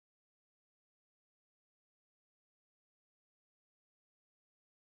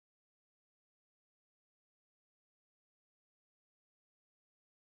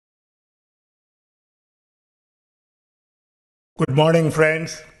Good morning,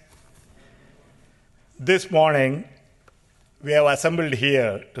 friends. This morning, we have assembled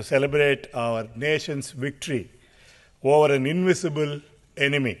here to celebrate our nation's victory over an invisible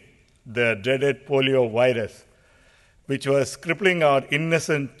enemy, the dreaded polio virus, which was crippling our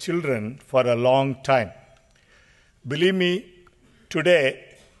innocent children for a long time. Believe me, today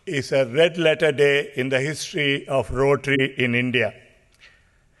is a red-letter day in the history of Rotary in India.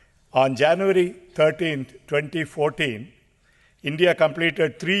 On January 13, 2014, India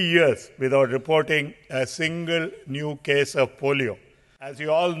completed 3 years without reporting a single new case of polio. As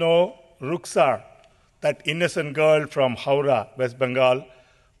you all know, Ruksar, that innocent girl from Howrah, West Bengal,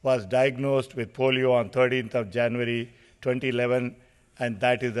 was diagnosed with polio on 13th of January 2011, and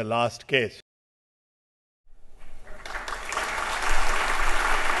that is the last case.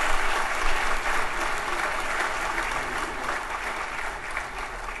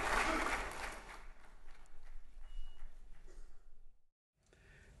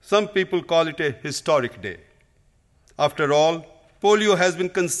 Some people call it a historic day. After all, polio has been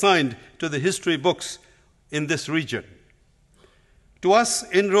consigned to the history books in this region. To us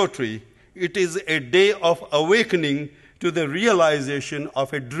in Rotary, it is a day of awakening to the realization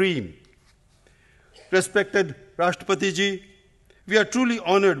of a dream. Respected Rashtrapati Ji, we are truly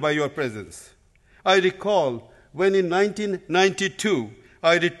honored by your presence. I recall when in 1992,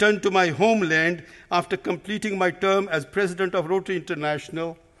 I returned to my homeland after completing my term as President of Rotary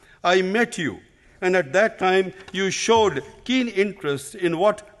International. I met you, and at that time, you showed keen interest in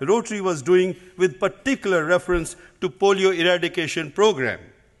what Rotary was doing with particular reference to polio eradication program.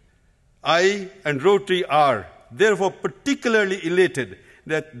 I and Rotary are therefore particularly elated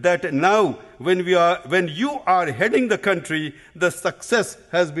that now, when you are heading the country, the success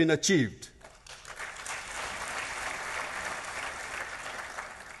has been achieved.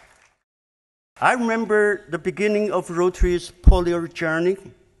 I remember the beginning of Rotary's polio journey,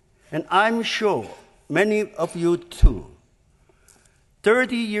 and I'm sure many of you too.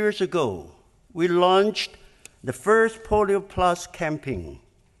 30 years ago, we launched the first Polio Plus campaign.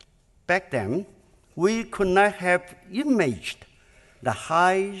 Back then, we could not have imagined the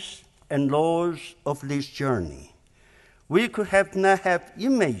highs and lows of this journey. We could not have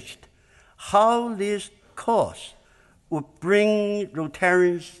imagined how this cause would bring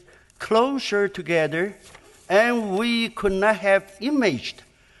Rotarians closer together, and we could not have imagined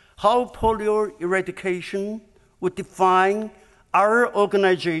how polio eradication would define our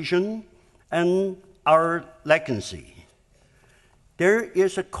organization and our legacy. There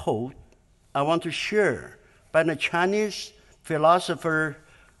is a quote I want to share by the Chinese philosopher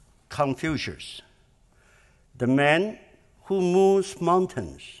Confucius. The man who moves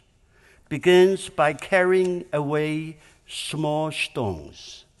mountains begins by carrying away small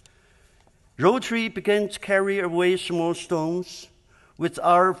stones. Rotary began to carry away small stones with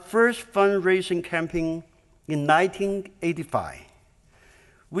our first fundraising campaign in 1985.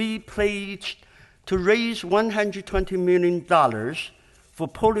 We pledged to raise $120 million for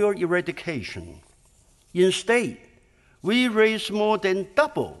polio eradication. Instead, we raised more than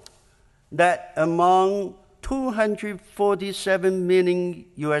double that among $247 million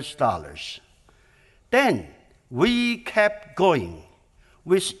US. Then we kept going.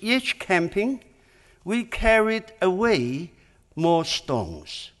 With each campaign, we carried away more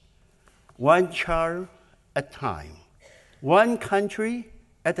stones, one child at a time, one country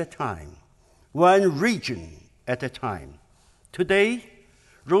at a time, one region at a time. Today,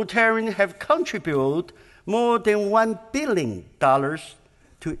 Rotarians have contributed more than $1 billion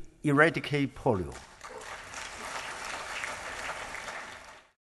to eradicate polio.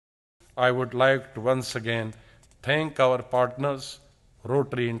 I would like to once again thank our partners,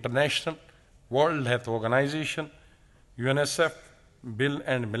 Rotary International, World Health Organization, UNICEF, Bill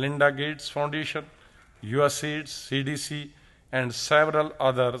and Melinda Gates Foundation, USAID, CDC, and several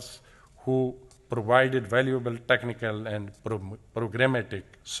others who provided valuable technical and programmatic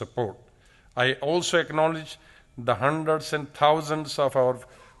support. I also acknowledge the hundreds and thousands of our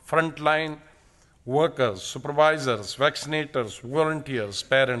frontline workers, supervisors, vaccinators, volunteers,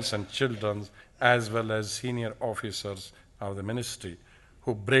 parents, and children, as well as senior officers of the ministry,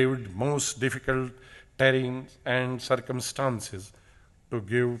 who braved most difficult terrains and circumstances to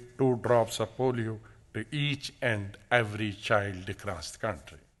give 2 drops of polio to each and every child across the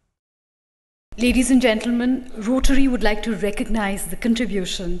country. Ladies and gentlemen, Rotary would like to recognize the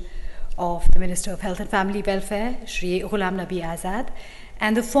contribution of the Minister of Health and Family Welfare, Shri Ghulam Nabi Azad,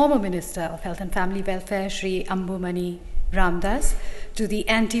 and the former Minister of Health and Family Welfare, Shri Ambumani Ramdas, to the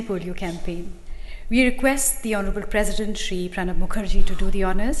anti-polio campaign. We request the Honorable President, Shri Pranab Mukherjee, to do the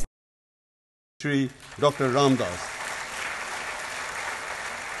honors. Shri Dr. Ramdas.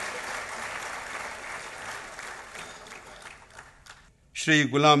 Shri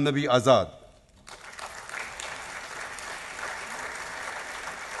Ghulam Nabi Azad.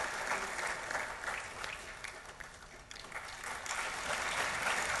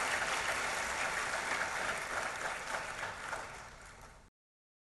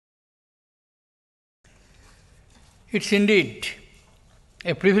 It's indeed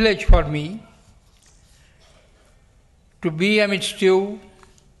a privilege for me to be amidst you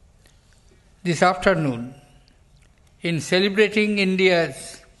this afternoon in celebrating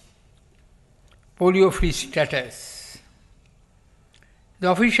India's polio-free status.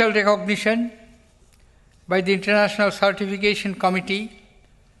 The official recognition by the International Certification Committee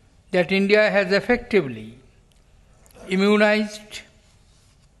that India has effectively immunized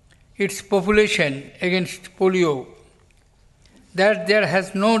its population against polio, that there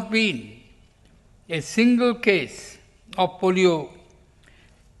has not been a single case of polio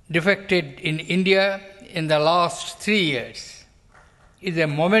detected in India in the last 3 years, is a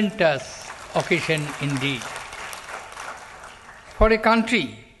momentous occasion indeed. For a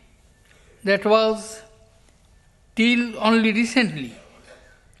country that was till only recently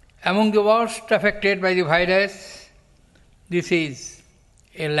among the worst affected by the virus, this is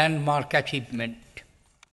a landmark achievement.